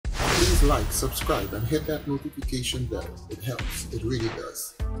Please like, subscribe, and hit that notification bell. It helps, it really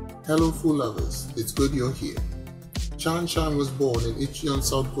does. Hello food lovers, it's good you're here. Shan was born in Incheon,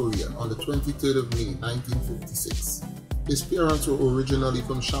 South Korea on the 23rd of May 1956. His parents were originally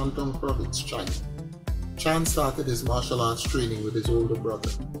from Shantung Province, China. Shan started his martial arts training with his older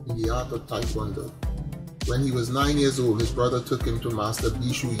brother in the art of Taekwondo. When he was 9 years old, his brother took him to Master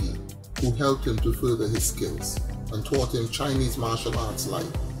Bishu Yi, who helped him to further his skills and taught him Chinese martial arts like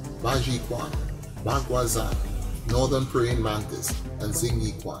BADGUYS, Northern Praying Mantis, and Xing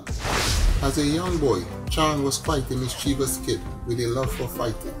Yi Quan. As a young boy, Charng was quite a mischievous kid with a love for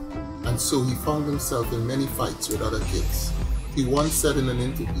fighting, and so he found himself in many fights with other kids. He once said in an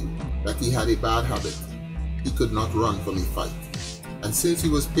interview that he had a bad habit. He could not run from a fight, and since he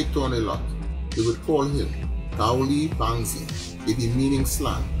was picked on a lot, they would call him Gaoli Bangzi, a demeaning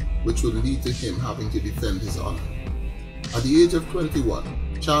slang which would lead to him having to defend his honor. At the age of 21,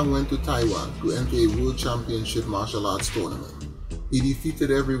 Charng went to Taiwan to enter a World Championship martial arts tournament. He defeated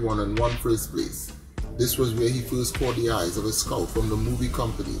everyone and won first place. This was where he first caught the eyes of a scout from the movie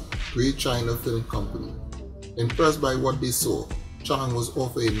company, Great China Film Company. Impressed by what they saw, Charng was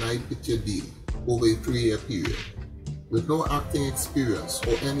offered a night picture deal over a 3-year period. With no acting experience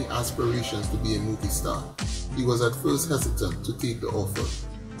or any aspirations to be a movie star, he was at first hesitant to take the offer.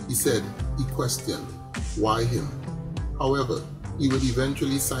 He said he questioned, why him? However, he would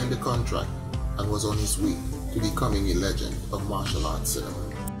eventually sign the contract and was on his way to becoming a legend of martial arts cinema.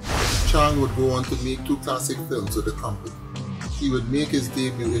 Charng would go on to make 2 classic films with the company. He would make his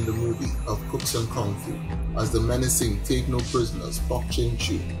debut in the movie of Cooks and Kung Fu as the menacing Take No Prisoners Bok Chin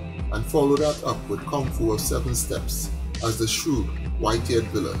Chu, and follow that up with Kung Fu of 7 Steps as the shrewd, white-haired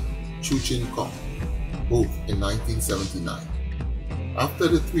villain Chu Chin Kong, both in 1979. After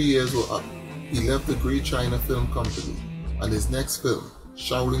the 3 years were up, he left the Great China Film Company, and his next film,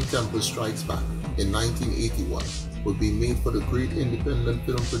 Shaolin Temple Strikes Back, in 1981, would be made for the great independent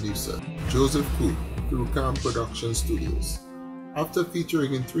film producer Joseph Koo through Charng Production Studios. After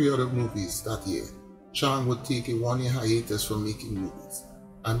featuring in 3 other movies that year, Charng would take a 1-year hiatus from making movies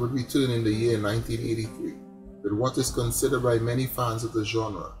and would return in the year 1983 with what is considered by many fans of the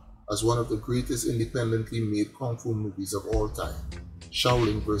genre as one of the greatest independently made kung fu movies of all time,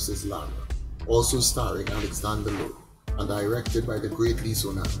 Shaolin vs. Lama, also starring Alexander Lowe and directed by the great Lee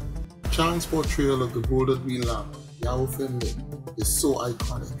Sonan. Charng's portrayal of the Golden Wheel Lama, Yao Fen Lin, is so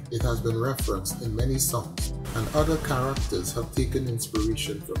iconic it has been referenced in many songs, and other characters have taken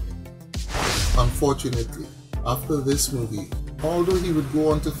inspiration from him. Unfortunately, after this movie, although he would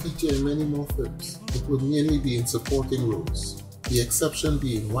go on to feature in many more films, it would mainly be in supporting roles, the exception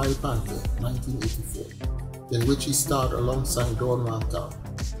being Wild Panther 1984, in which he starred alongside Don Mantau.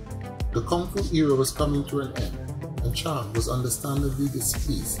 The Kung Fu era was coming to an end, and Charng was understandably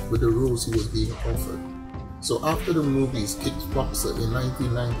displeased with the roles he was being offered. So after the movies Kickboxer in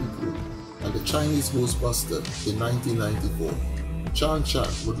 1993 and The Chinese Ghostbuster in 1994,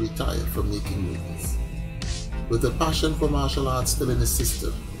 Charng would retire from making movies. With a passion for martial arts still in his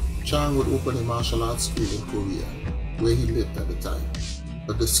system, Charng would open a martial arts school in Korea, where he lived at the time.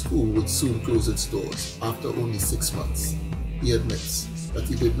 But the school would soon close its doors after only 6 months. He admits that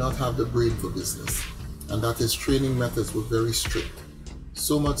he did not have the brain for business, and that his training methods were very strict,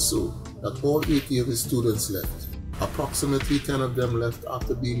 so much so that all 80 of his students left. Approximately 10 of them left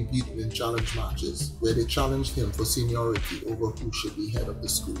after being beaten in challenge matches, where they challenged him for seniority over who should be head of the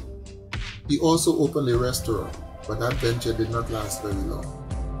school. He also opened a restaurant, but that venture did not last very long.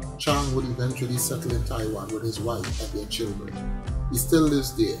 Charng would eventually settle in Taiwan with his wife and their children. He still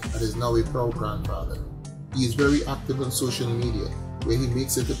lives there and is now a proud grandfather. He is very active on social media, where he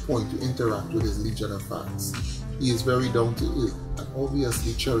makes it a point to interact with his legion of fans. He is very down to earth and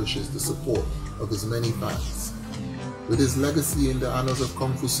obviously cherishes the support of his many fans. With his legacy in the annals of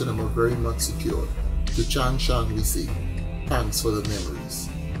Kung Fu cinema very much secured, to Charng we say, thanks for the memories.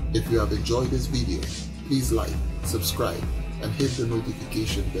 If you have enjoyed this video, please like, subscribe, and hit the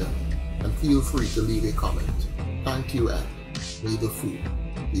notification bell, and feel free to leave a comment. Thank you, and may the food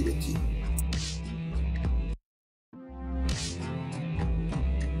be with you.